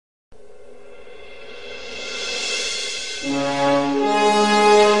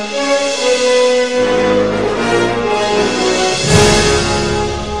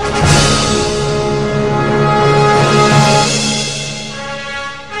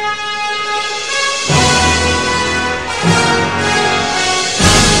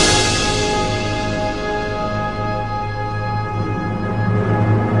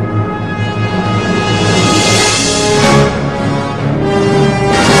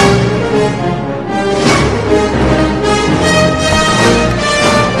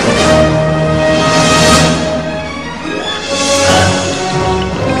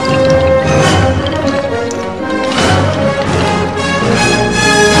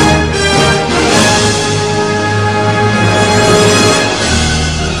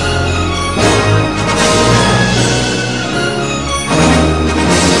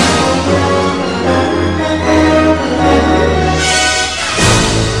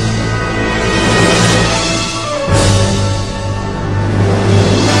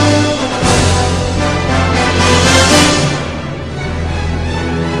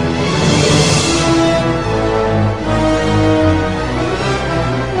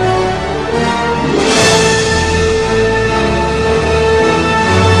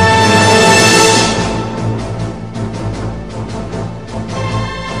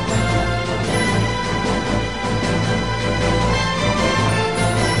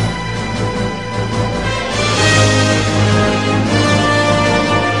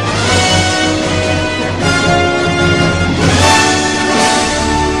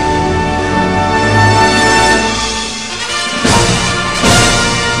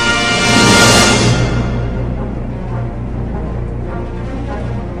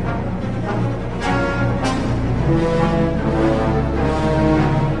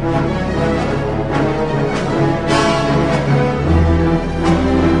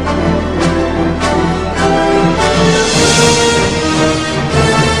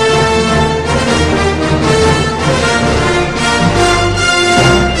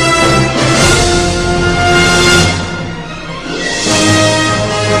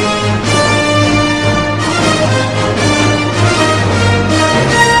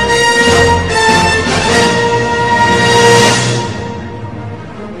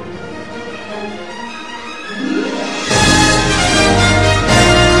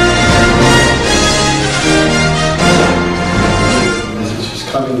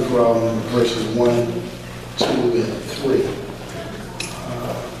verses 1, 2, and 3.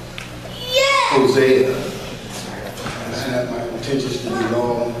 Hosea. It's not my intentions to be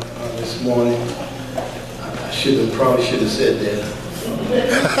long this morning. I probably should have said that.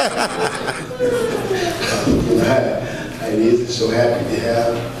 It is so happy to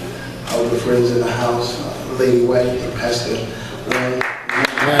have all the friends in the house, Lady White and Pastor Wayne.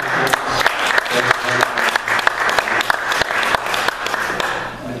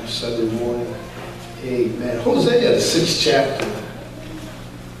 Sunday morning. Amen. Hosea, the 6th chapter.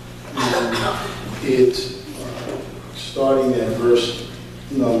 It's starting at verse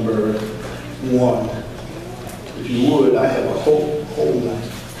number 1. If you would, I have a whole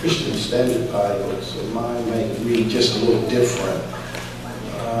Christian Standard Bible, so mine might read just a little different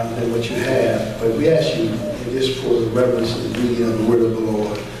than what you have. But we ask you, just for the reverence of the reading of the word of the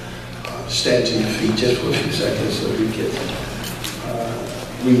Lord, stand to your feet just for a few seconds so we can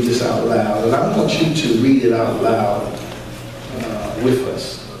read this out loud. And I want you to read it out loud with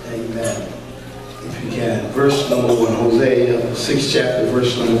us. Amen. If you can. Verse number 1, Hosea, 6th chapter,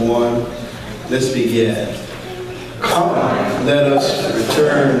 verse number 1. Let's begin. Come, let us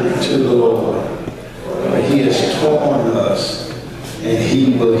return to the Lord, for he has torn us, and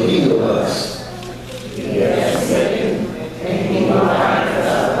he will heal us.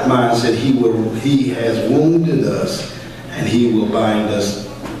 Mine said he has wounded us, and he will bind us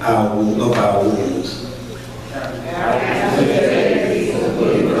of our wounds.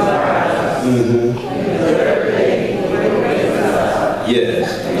 Yes.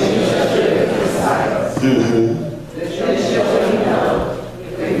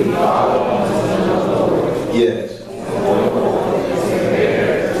 Yes.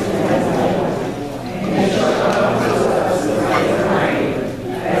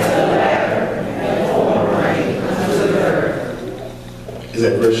 Is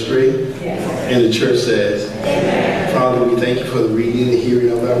that verse 3? Yes. And the church says, Amen. Father, we thank you for the reading and the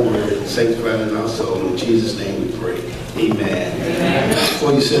hearing of our word, sanctifying in our soul. In Jesus' name we pray. Amen. Amen.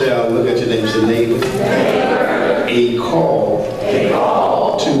 Before you sit down, look at your neighbor. Say, neighbor. A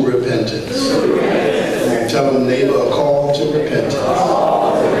call to repentance. Tell them, neighbor, a call to repentance. A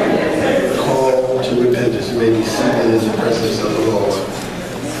call to repentance. You may be seated in the presence of the Lord.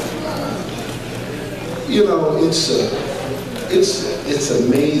 You know, it's it's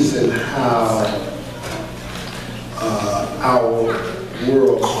amazing how our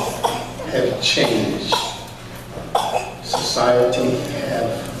world have changed. Society have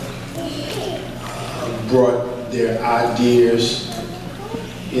brought their ideas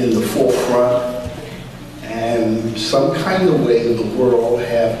in the forefront, and some kind of way the world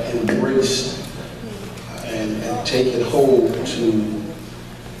have embraced and taken hold to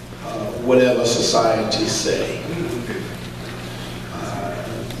whatever society say.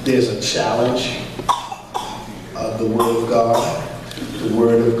 There's a challenge of the Word of God. The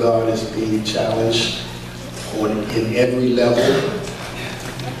Word of God is being challenged in every level.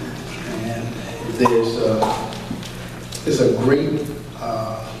 And there's a great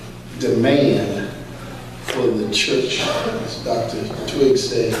demand for the church, as Dr. Twiggs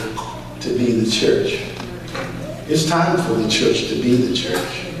said, to be the church. It's time for the church to be the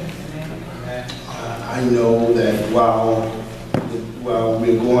church. I know that while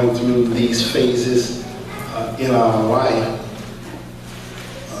we're going through these phases in our life,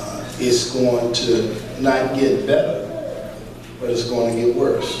 it's going to not get better, but it's going to get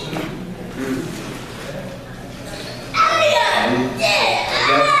worse. At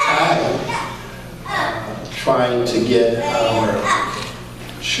that time, trying to get our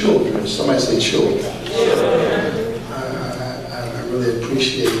children, somebody say children. I really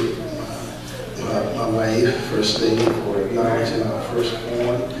appreciate my wife, First Lady, for acknowledging our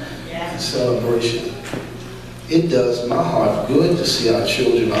firstborn and celebration. It does my heart good to see our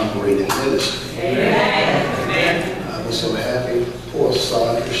children operate in ministry. Amen. I was so happy. Poor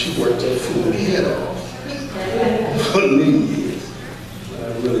Sandra, she worked her food head off for New Year's. I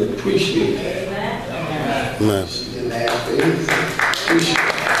really appreciate that. Amen. She didn't ask for anything. Appreciate it.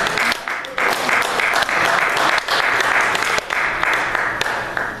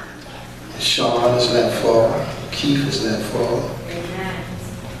 Sean is not far. Keith is not far.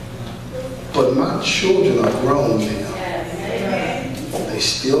 But my children are grown now. They're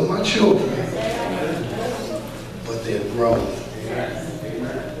still my children, but they're grown.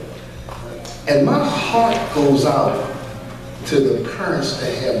 And my heart goes out to the parents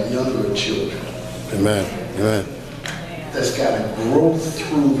that have younger children. Amen. Amen. That's got to grow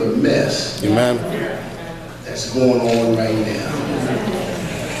through the mess. Amen. That's going on right now.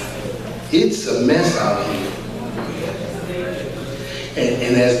 It's a mess out here.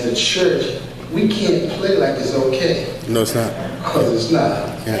 And as the church, we can't play like it's okay. No, it's not. Because it's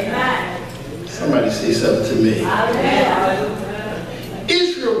not. Yeah. Somebody say something to me.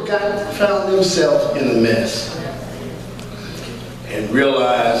 Israel found themselves in a mess and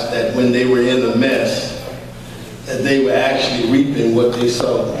realized that when they were in the mess, that they were actually reaping what they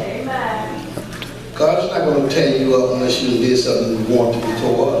sowed. God's not going to tear you up unless you did something you want to be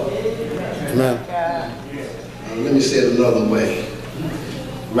tore up. Amen. Let me say it another way.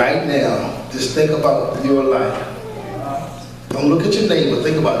 Right now, just think about your life. Don't look at your neighbor,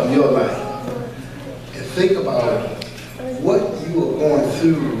 think about your life. And think about what you are going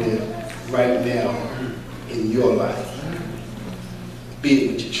through with right now in your life. Be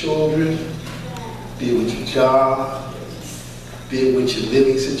it with your children, be it with your job, be it with your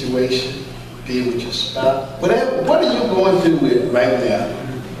living situation, be it with your spouse, whatever. What are you going through with right now?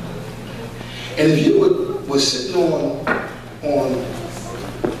 And if you were sitting on,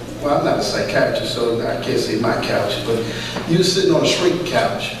 well, I'm not a psychiatrist, so I can't say my couch, but you were sitting on a shrink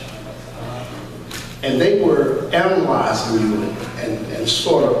couch, and they were analyzing you and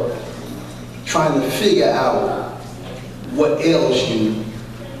sort of trying to figure out what ails you,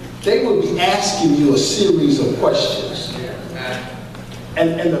 they would be asking you a series of questions.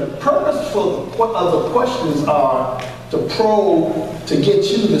 And the purpose of the questions are to probe, to get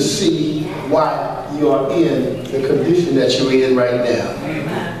you to see why you are in the condition that you're in right now.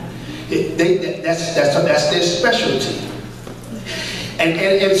 That's their specialty.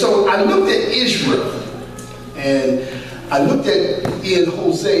 And so I looked at Israel, and I looked at in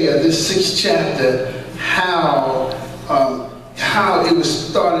Hosea, this 6th chapter, how it was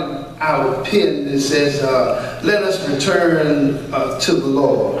started out penned. It says, let us return to the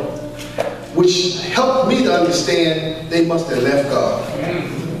Lord, which helped me to understand they must have left God.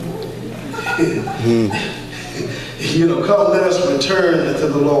 You know, come, let us return to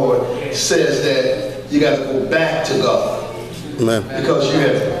the Lord says that you got to go back to God. Amen. Because you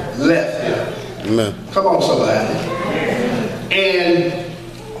have left Him. Amen. Come on, somebody. And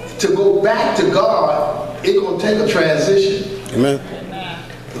to go back to God, it's going to take a transition. Amen.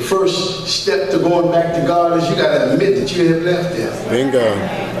 The first step to going back to God is you got to admit that you have left Him. Bingo.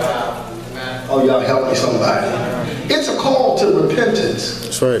 Oh, y'all help me, somebody. It's a call to repentance.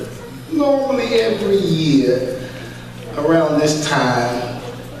 That's right. Normally every year, around this time,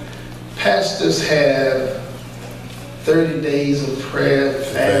 pastors have 30 days of prayer,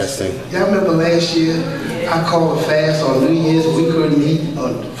 fasting. Y'all remember last year, I called a fast on New Year's, and we couldn't eat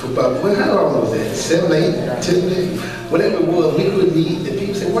for about, how long was that? 7, 8, 10 days? Whatever it was, we couldn't eat. And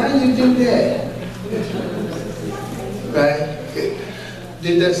people said, why do you do that? Right?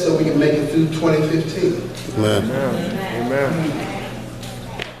 Did that so we can make it through 2015. Amen. Amen.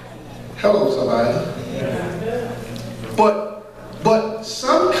 Hello, somebody. But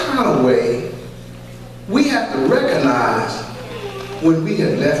some kind of way, we have to recognize when we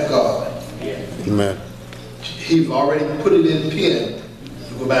have left God. Amen. He's already put it in pen.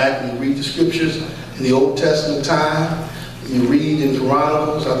 You go back and you read the scriptures in the Old Testament time. You read in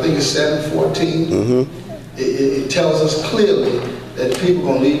Chronicles, I think it's 7:14. Mm-hmm. It tells us clearly that people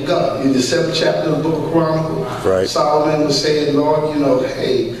are going to leave God. In the 7th chapter of the book of Chronicles, right. Solomon was saying, Lord,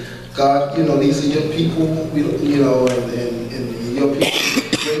 hey, God, these are your people, and your people,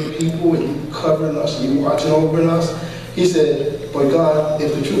 great people, and you covering us, and you watching over us. He said, but God,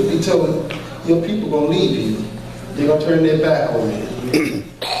 if the truth be told, your people are going to leave you. They're going to turn their back on you.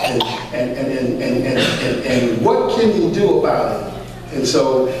 And what can you do about it? And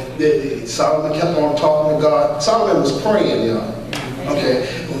so Solomon kept on talking to God. Solomon was praying, y'all. Okay,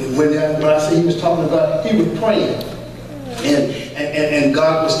 when I say he was talking to God, he was praying. And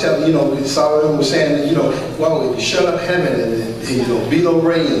God was telling, Solomon was saying that, well, if you shut up heaven and be no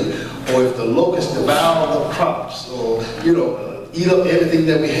rain, or if the locusts devour the crops, or, eat up everything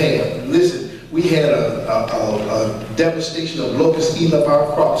that we have. Listen, we had a devastation of locusts eating up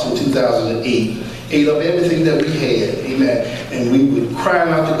our crops in 2008. Ate up everything that we had, amen. And we were crying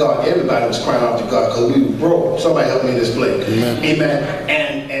out to God. Everybody was crying out to God because we were broke. Somebody help me in this place, amen.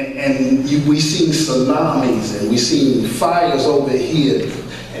 And we seen tsunamis, and we seen fires over here,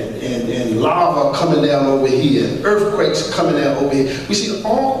 and lava coming down over here, and earthquakes coming down over here. We seen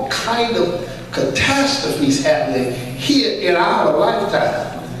all kind of catastrophes happening here in our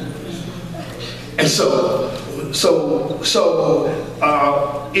lifetime. And so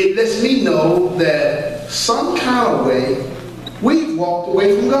it lets me know that some kind of way we've walked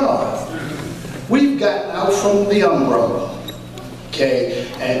away from God. We've gotten out from the umbrella. Okay,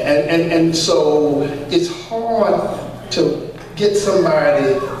 and so it's hard to get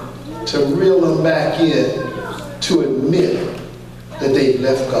somebody to reel them back in to admit that they've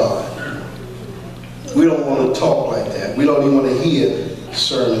left God. We don't want to talk like that. We don't even want to hear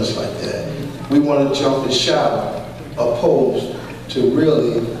sermons like that. We want to jump and shout, opposed to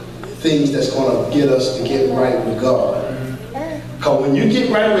really things that's going to get us to get right with God. Because when you get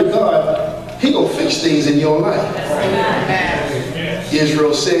right with God, He going to fix things in your life.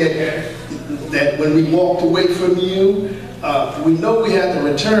 Israel said that when we walked away from you, we know we had to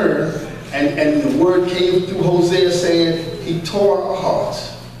return, and the word came through Hosea saying He tore our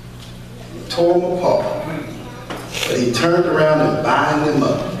hearts, He tore them apart, but He turned around and bound them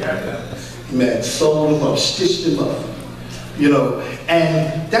up. Amen. Sewed them up, stitched them up.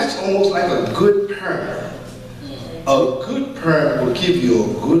 And that's almost like a good parent. A good parent will give you a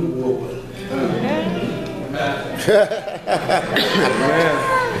good whooping.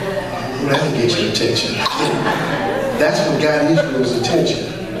 That'll get your attention. That's what got Israel's attention.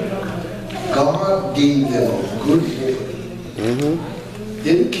 God gave them a good whooping.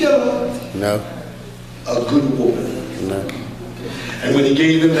 Didn't kill them. No. A good whooping. No. And when He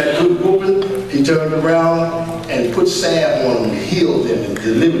gave them that good whooping, He turned around and put salve on them, healed them, and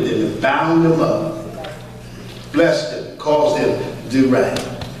delivered them, and bound them up, blessed them, caused them to do right.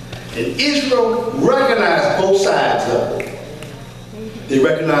 And Israel recognized both sides of it. They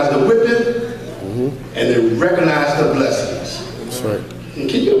recognized the whipping, and they recognized the blessings. That's right. And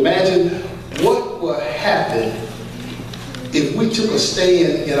can you imagine what will happen if we took a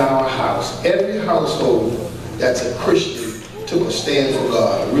stand in our house? Every household that's a Christian took a stand for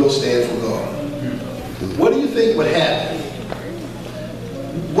God, a real stand for God. What do you think would happen?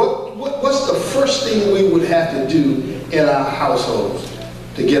 What's the first thing we would have to do in our households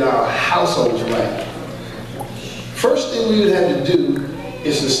to get our households right? First thing we would have to do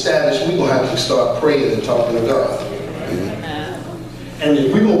is establish we're going to have to start praying and talking to God. And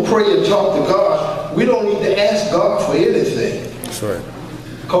if we're going to pray and talk to God, we don't need to ask God for anything. That's right.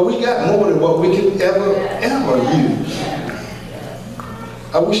 Because we got more than what we can ever use.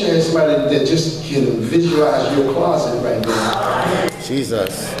 I wish I had somebody that just can visualize your closet right now.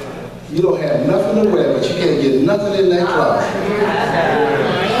 Jesus. You don't have nothing to wear, but you can't get nothing in that closet.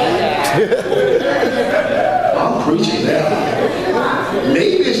 I'm preaching now.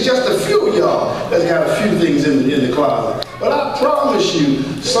 Maybe it's just a few of y'all that's got a few things in the closet. But I promise you,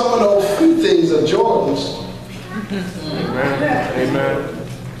 some of those few things are Jordans. Amen.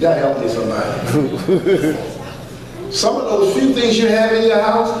 Y'all help me somebody. Some of those few things you have in your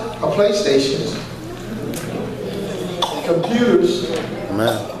house are PlayStations, computers,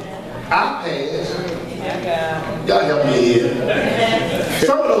 iPads. Y'all help me here.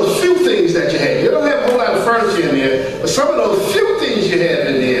 Some of those few things that you have. You don't have a whole lot of furniture in there, but some of those few things you have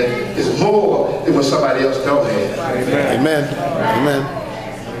in there is more than what somebody else don't have. Amen. Amen.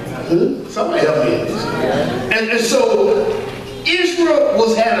 Somebody help me in this. And so Israel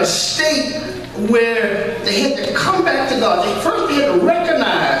was at a state where they had to come back to God. They had to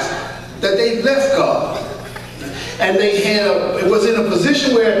recognize that they left God. And it was in a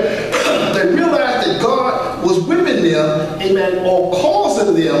position where they realized that God was whipping them, amen, or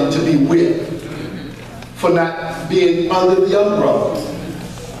causing them to be whipped for not being under the umbrella.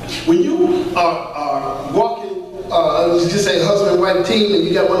 When you are walking, let's just say husband and wife team, and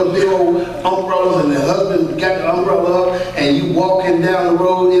you got one of the big old umbrellas, and the husband got the umbrella up, and you walking down the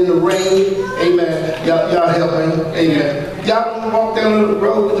road in the rain, amen, y'all help me, amen. Y'all want to walk down the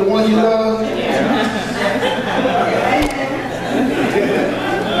road with the one you love?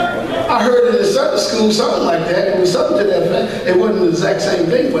 I heard in the Sunday school something like that. It was something to that effect. It wasn't the exact same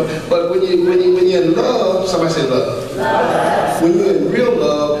thing, but when you're in love, somebody say love. When you're in real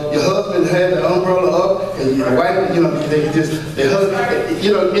love, your husband had the umbrella up, and your wife, they hug.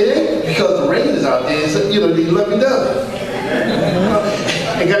 It ain't because the rain is out there. It's, they love you does.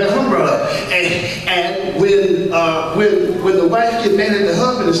 And got the umbrella. And when the wife get mad at the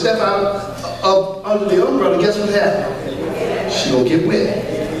husband and step out of under the umbrella, guess what happens? She gonna get wet.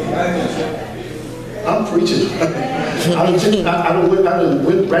 I'm preaching. I went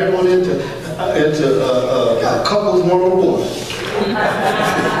right on into couples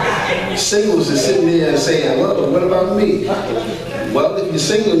 101. Singles is sitting there and saying, well, what about me? Well, if you're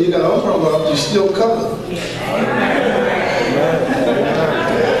single and you got an umbrella up, you're still covered.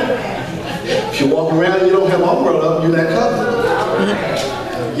 If you walk around and you don't have an umbrella up, you're not covered.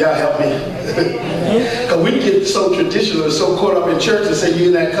 Y'all help me. Because we get so traditional and so caught up in church and say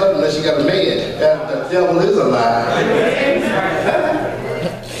you're not covered unless you got a man. The devil is a lie.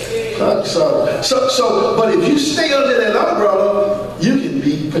 But if you stay under that umbrella, you can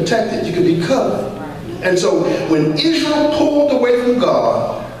be protected. You can be covered. And so when Israel pulled away from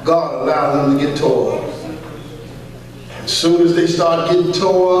God, God allowed them to get tore up. As soon as they started getting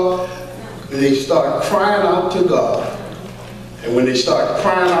tore up, they started crying out to God. And when they started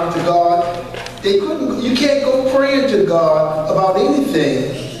crying out to God, you can't go praying to God about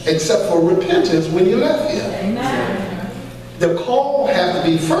anything except for repentance when you left here. Amen. The call has to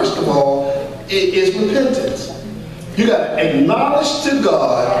be, first of all, is repentance. You got to acknowledge to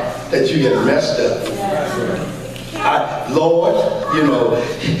God that you have messed up. Lord,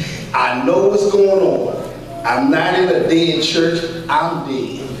 I know what's going on. I'm not in a dead church, I'm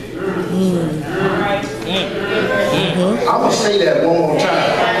dead. I'm going to say that one more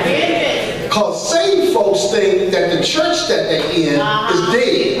time. Because saved folks think that the church that they're in is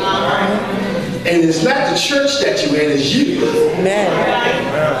dead. And it's not the church that you're in, it's you.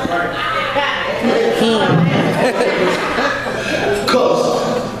 Because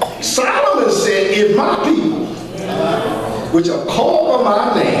Solomon said, if my people, which are called by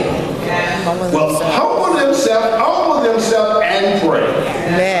my name, will humble themselves and pray.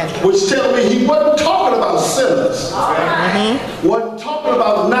 Amen. Which tells me he wasn't talking about sinners. Wasn't talking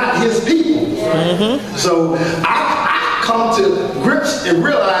about not his people. So I come to grips and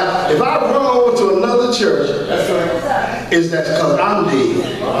realize if I run over to another church, is that because I'm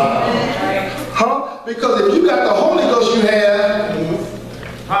dead. Because if you got the Holy Ghost, you have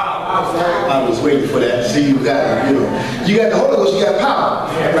I was waiting for that. See, you got the Holy Ghost, you got power,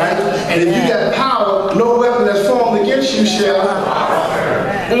 right? And if you got power, no weapon that's formed against you shall.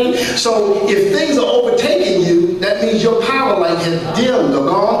 So if things are overtaking you, that means your power light has dimmed or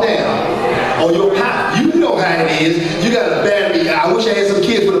gone down. Or your power, you know how it is. You got a battery. I wish I had some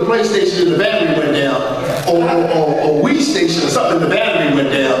kids with a PlayStation and the battery went down. Or Wii station or something, the battery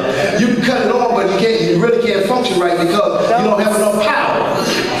went down. You can cut it on, but you really can't function right because you don't have enough power.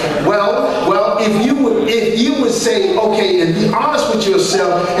 Well, if you would say, okay, and be honest with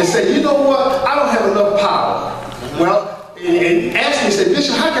yourself and say, you know what, I don't have enough power. Well, and ask me, say,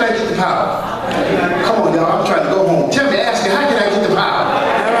 Bishop, how can I get the power? Come on, y'all, I'm trying to go home. Tell me, ask me, how can I get the power?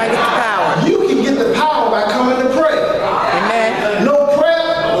 How do I get the power? You can get the power by coming to pray. Amen. No prayer,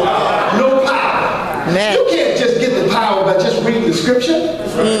 no power. Amen. You can't just get the power by just reading the scripture.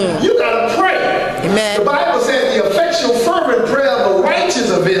 You got to pray. Amen. The Bible says the effectual fervent prayer of the righteous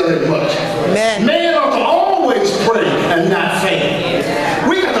availeth much. Amen. Man ought to always pray and not faint.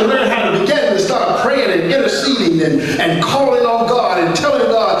 We got to learn how to begin to start praying and interceding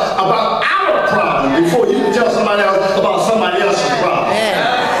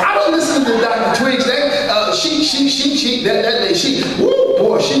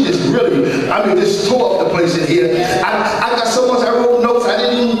I mean, this tore up the place in here. I got so much, I wrote notes, I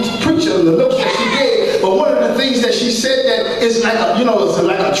didn't even preach on the notes that she gave. But one of the things that she said that is like a, it's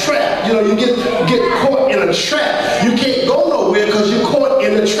like a trap. You get caught in a trap. You can't go nowhere because you're caught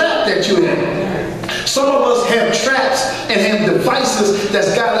in the trap that you're in. Some of us have traps and have devices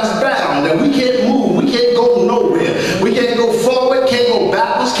that's got us bound, that we can't move, we can't go nowhere. We can't go forward, can't go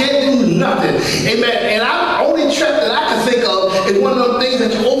backwards, can't do nothing. Amen. And the only trap that I can think of is one of those things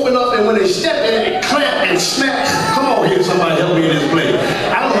that you open up and when they step in it, it clamp and smack. Come on here, somebody help me in this place.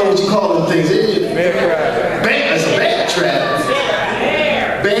 I don't know what you call them things. Bear trap. It's a bear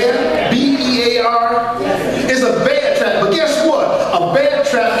trap. Bear, B-E-A-R. It's a bear trap. But guess what? A bear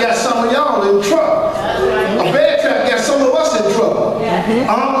trap got some of y'all in trouble. A bear trap got some of us in trouble.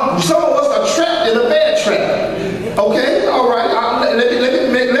 Some of us are trapped in a bear trap. Okay? All right. Let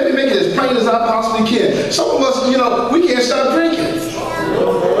me make it as plain as I possibly can. Some of us, we can't stop drinking.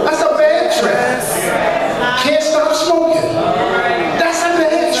 That's a bear trap. Can't stop smoking. That's a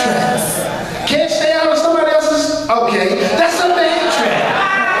bear trap. Can't stay out of somebody else's. Okay. That's a bear trap.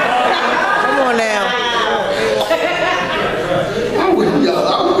 Come on now. I wish y'all.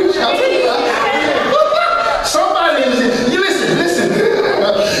 Somebody is in. You listen.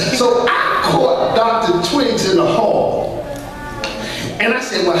 So I caught Dr. Twiggs in the hall. And I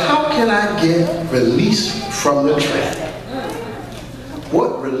said, well, how can I get released from the trap?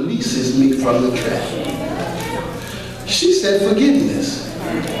 What releases me from the trap? She said, forgiveness.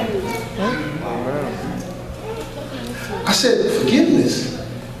 I said, forgiveness?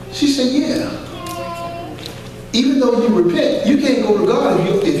 She said, yeah. Even though you repent, you can't go to God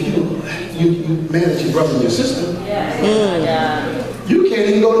if you manage your brother and your sister. You can't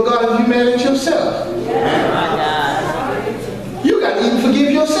even go to God if you manage yourself. You got to even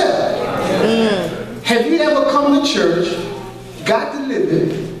forgive yourself. Have you ever come to church, got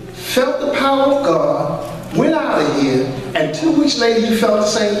delivered, felt the power of God, went out of here, and 2 weeks later you felt the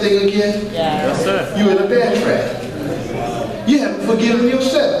same thing again? Yes, sir. You in a bad trap. You haven't forgiven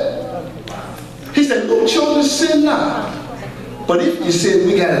yourself. He said, little children, sin not. But if you sin,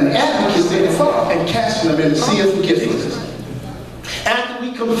 we got an advocate in the Father and casting them in the sea of forgiveness. After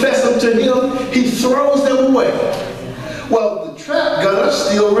we confess them to him, he throws them away. Well, the trap got us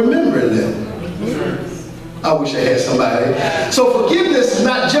still remembering them. I wish I had somebody. So forgiveness is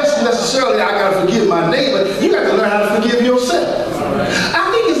not just necessarily I got to forgive my neighbor. You got to learn how to forgive yourself. I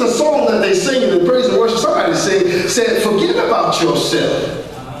think it's a song that they sing in the praise and worship. Somebody said, forget about yourself.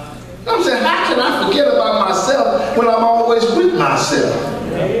 I'm saying, how can I forget about myself when I'm always with myself?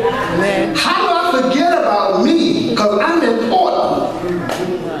 Amen. How do I forget about me? Because I'm important.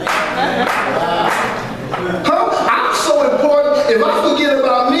 I'm so important. If I forget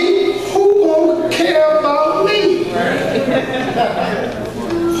about me, who won't care about me?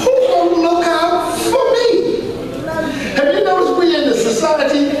 Who won't look out for me? Have you noticed we're in a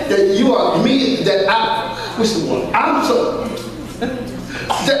society that you are me, that what's the one? I'm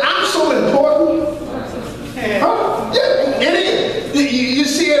so important. Huh? Yeah, it is. You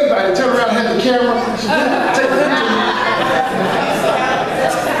see everybody turn around and have the camera. Take a picture.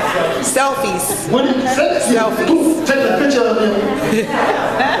 Selfies. What do you say? Selfies. Take a picture of you.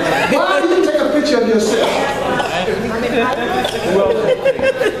 Why do you take a picture of yourself?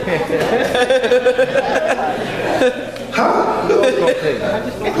 Huh?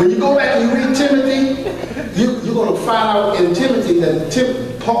 When you go back and you read Timothy, you're going to find out in Timothy that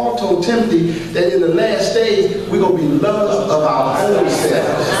Paul told Timothy that in the last days we're going to be lovers of our own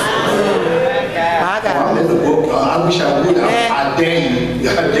selves. I'm in the book. I wish I would. I dare you.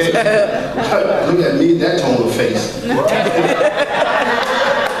 I dare you. Look at me, that tone of face.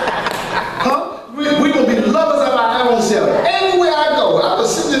 Huh? We're going to be lovers of our own self. Everywhere I go, I was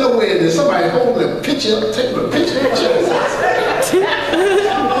sitting in the wedding and somebody holding a picture, taking a picture of Jesus.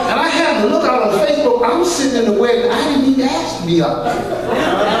 And I had to look out on Facebook. I'm sitting in the wedding. I didn't even ask to be up there.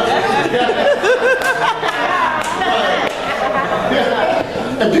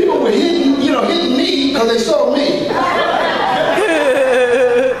 And people were hitting me because they saw me.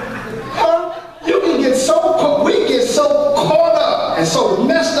 You can get we get so caught up and so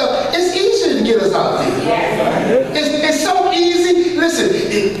messed up. It's easy to get us out there. It's so easy.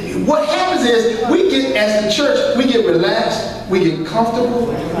 Listen, what happens is we get, as the church, we get relaxed, we get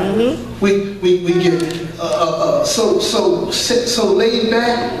comfortable, we get so laid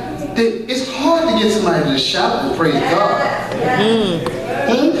back. It's hard to get somebody to shout and praise God.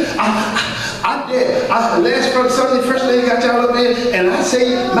 Last Sunday, First Lady got y'all up there, and I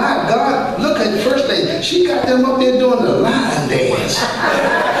say, my God, look at the First Lady. She got them up there doing the line dance.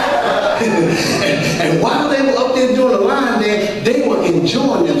 and while they were up there doing the line dance, they were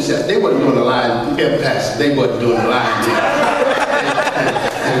enjoying themselves. They weren't doing the Yeah, Pastor, they wasn't doing the line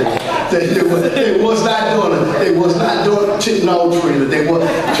they was not doing it. They was not doing it. No, Trina. They were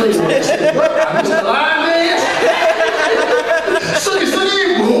Trina. They said, what? I missed the line dance?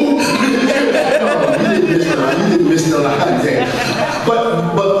 Sucky, boom. No, you didn't miss the line dance.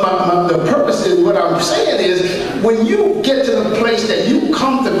 But the purpose is, what I'm saying is, when you get to the place that you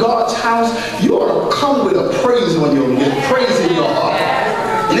come to God's house, you ought to come with a praise on your lips, praising God.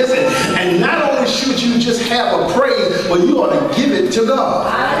 Listen, and not only should you just have a praise, but you ought to give it to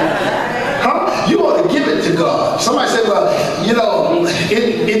God. Huh? You ought to give it to God. Somebody said, well, you know,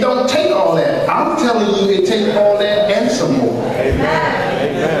 it don't take all that. I'm telling you, it takes all that and some more.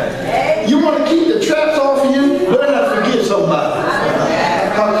 Amen. You want to keep the traps off of you? Learn how to forgive somebody.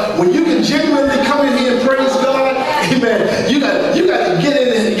 When you can genuinely come in here and praise God, amen, you got to get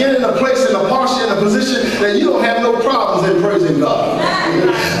in a place, in a posture, in a position that you don't have no problems in praising God.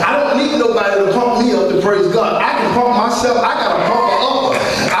 I don't need nobody to pump me up to praise God. I can pump myself. I got a pump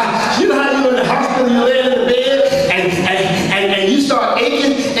up. You know how you're in the hospital, you lay in the bed, and you start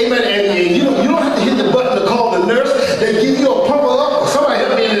aching, amen, and you don't have to hit the button to call the nurse. They give you a pumper up. Somebody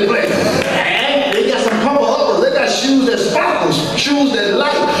help me in this place. And they got some pumper uppers. They got shoes that sparkles, shoes that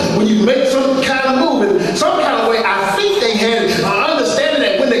light when you make some kind of move. And some kind of way, I think they had an understanding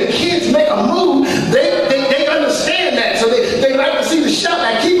that when the kids make a move, they understand that. So they like to see the shot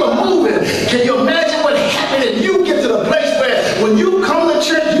and keep them moving. Can you imagine what happened if you get to the place where when you come to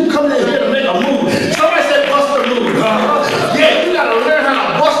church, you come in here to make a move? Somebody said bust a move. Yeah, you got to learn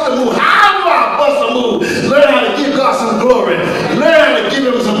how to bust a move. How do I bust a move? Learn how to give God some glory. Learn how to give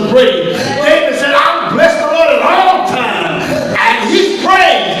him some praise. David said, I bless the Lord at all times, and his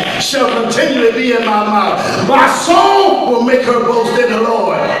praise shall continually be in my mouth. My soul will make her boast in the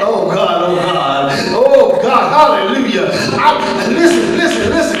Lord. Oh God, oh God, oh God, hallelujah. Listen.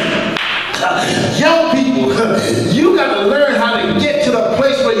 Young people, you got to learn how to get to the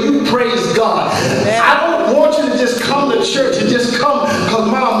place where you praise God. I don't want you to just come to church and just come because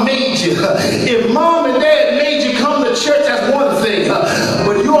mom made you. If mom and dad made you come to church, that's one thing.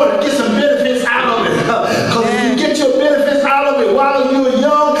 But you ought to get some benefits out of it. Because if you get your benefits out of it while you were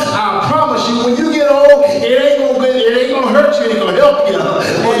young, I promise you, when you get old, it ain't gonna hurt you, it ain't gonna help you.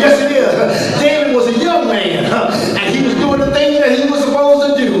 Oh, yes it is. David was a young man, and he was doing the things that he was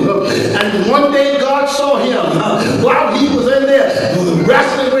supposed to do. And one day God saw him while he was in there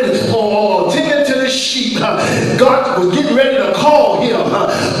wrestling with or tending to the sheep. God was getting ready to call him.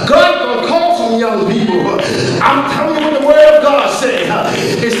 God gonna call some young people. I'm telling you what the word of God said.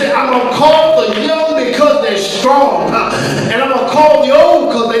 It said, I'm gonna call the young because they're strong, and I'm gonna call the old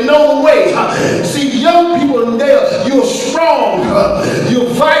because they know the way. See, young people in there, you're strong, you're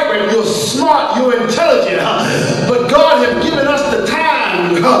vibrant, you're smart, you're intelligent, but God has given us the time.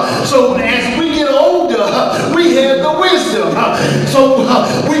 So as we get older, we have the wisdom. So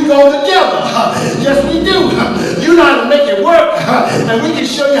we go together. Yes, we do. You know how to make it work, and we can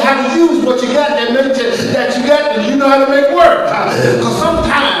show you how to use what you got and you know how to make work. Because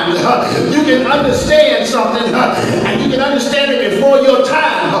sometimes you can understand something, and you can understand it before your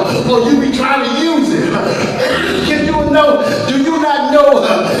time, or you be trying to use it. Do you not know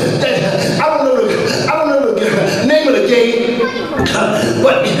that I don't know the name of the game,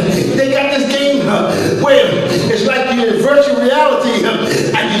 but they got this game where it's like you're in virtual reality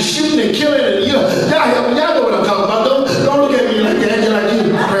and you're shooting and killing and y'all know what I'm talking about. Don't look at me like that. You're like,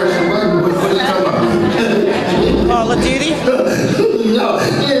 you person, what are you talking about? Call of Duty? No,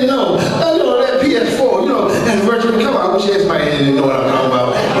 that PS4, and virtual, come on, I wish everybody didn't know what I'm talking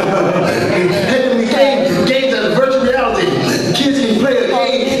about. Games that are virtual reality. Kids can play a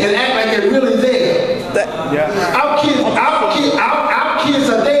game and act like they're really there. Our kids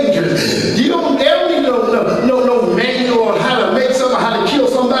are dangerous. They don't need no manual on how to make something, how to kill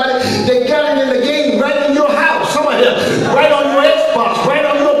somebody. They got it in the game right in your house, right on your Xbox, right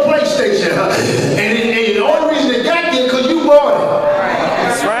on your PlayStation. And the only reason they got there because you bought it.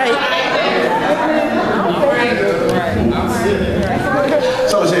 That's right.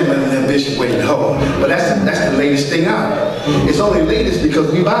 Someone said, man, Bishop, wait, no. But that's the latest thing out. It's only latest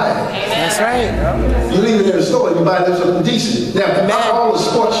because we buy it. That's right. You leave it in the store, you buy something decent. Now, not all the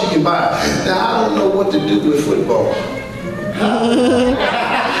sports you can buy. Now, I don't know what to do with football. I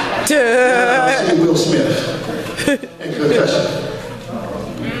see Will Smith and concussion.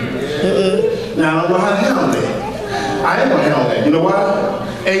 Now, I don't know how to handle that. I ain't going to handle that. You know why?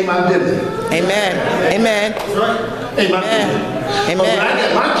 Ain't my business. Amen. Amen. Right? Ain't my business. Amen. But when I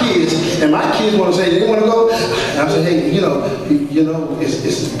got my kids, and my kids want to say they want to go, and I say, hey,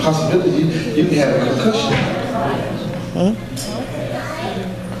 it's a possibility you can have a concussion.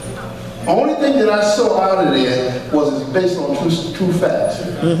 Only thing that I saw out of there was it's based on true facts.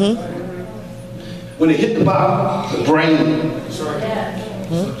 When it hit the bottom, the brain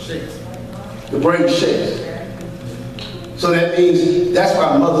shakes. So that means that's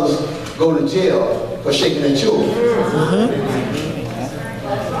why mothers go to jail for shaking their children.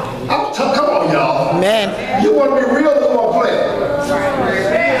 Come on, y'all. Amen. You want to be real, you want to play.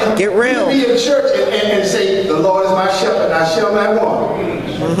 Get real. You can be in church and say, the Lord is my shepherd, I shall not want.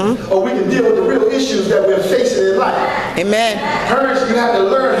 Or we can deal with the real issues that we're facing in life. Amen. Parents, you have to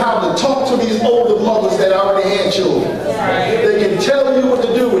learn how to talk to these older mothers that already had children. They can tell you what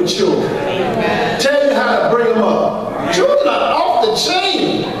to do with children. Tell you how to bring them up. Children are off the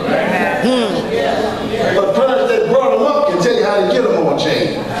chain. But parents that brought them up can tell you how to get them on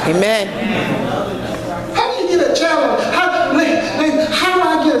chain. Amen. How do you get a child? How do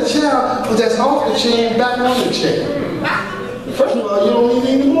I get a child that's off the chain back on the chain? First of all, you don't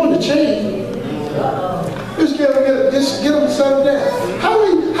need any more on the chain. Just get them to settle down. How do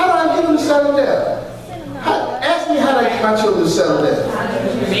I get them to settle down? Ask me how I get my children to settle down.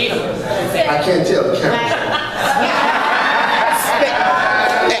 I can't tell the camera.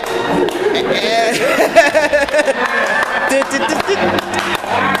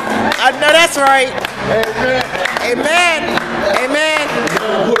 I know that's right. Amen. Amen.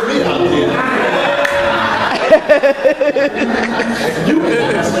 Put me out there. You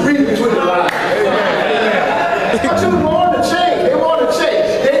can read between the lines. My children were on the chain. They were on the chain.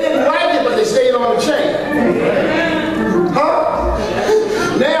 They didn't like it, but they stayed on the chain. Huh?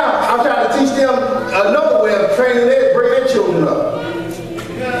 Now I'm trying to teach them another way of training them, bring their children up.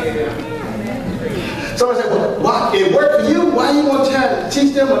 Someone said, well, why? It worked for you? Why you want to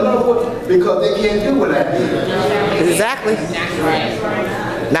teach them another way? Because they can't do what I did. Exactly.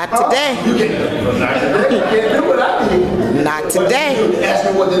 Not today. You can't. Not today. You can't do what I did. Not today. Ask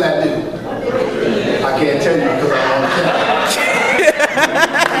me what did I do? I can't tell you because I'm on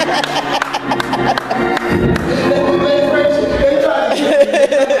They try to get me.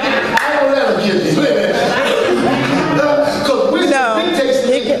 I don't let them get me. Because wisdom dictates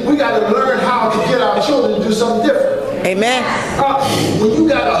we got to learn how to get our children to do something different. Amen. When you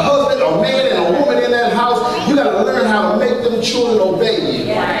got a husband, a man, and a woman in that house, you got to learn how to make them children obey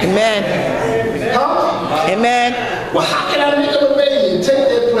you. Amen. Huh? Amen. Well, how can I make them obey you? Take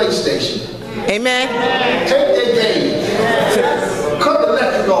their PlayStation. Amen. Take their games. Cut the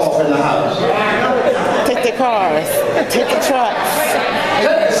electric off in the house. Take the cars. Take the trucks.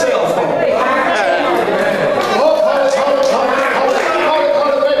 Take the cell phone. Hold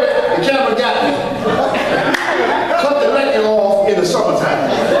it, baby. The camera got me. Cut the electric off in the summertime.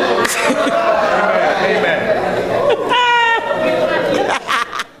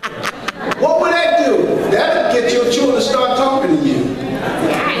 What would that do? That'll get your children to start talking to you.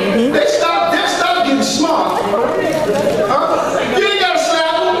 They stop getting smart. Huh? You ain't got to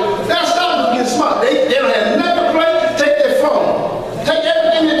slap them. They'll stop them getting smart. They don't have nothing to play. Take their phone. Take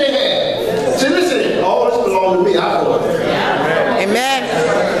everything that they have. Say, listen, all this belongs to me. I bought it. Amen.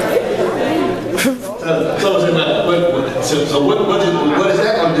 So what is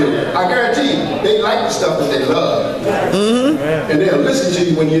that going to do? I guarantee you, they like the stuff that they love. And they'll listen to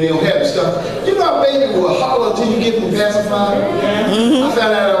you when you don't have the stuff. You know, a baby will holler until you get them pacified. I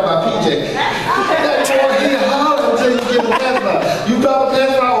found that out by PJ. That boy, he'll holler until you get them pacified. You drop a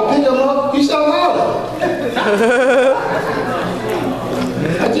pacifier or pick him up, he start hollering.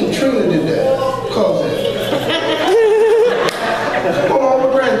 I think Trina did that. Cause that. For all the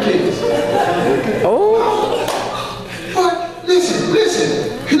grandkids. Oh. But listen.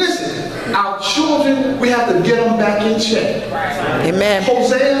 Our children, we have to get them back in check. Amen.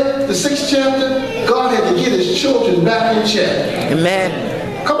 Hosea, the 6th chapter, God had to get his children back in check. Amen.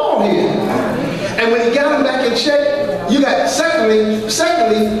 Come on here. And when he got them back in check, you got, secondly,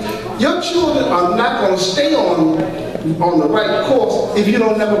 your children are not going to stay on the right course if you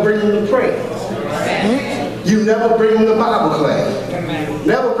don't never bring them to prayer. You never bring them to Bible class.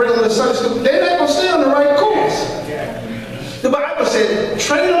 Never bring them to Sunday school. They're not going to stay on the right course. The Bible said,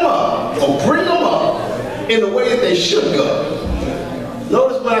 train them up or bring them up in the way that they should go.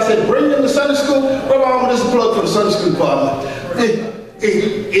 Notice when I said bring them to Sunday school, Brother Armour, this is a plug for the Sunday school department.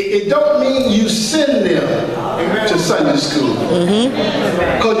 It don't mean you send them to Sunday school.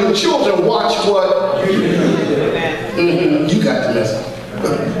 Because your children watch what you got the message.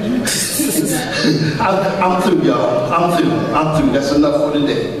 I'm through, y'all. I'm through. That's enough for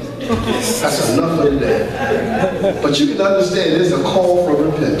today. That's enough for today. But you can understand there's a call for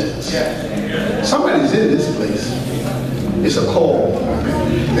repentance. Somebody's in this place. It's a call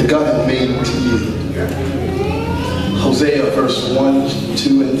that God has made to you. Hosea verse 1,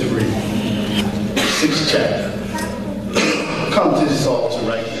 2, and 3. 6th chapter. Come to this altar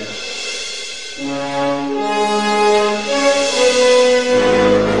right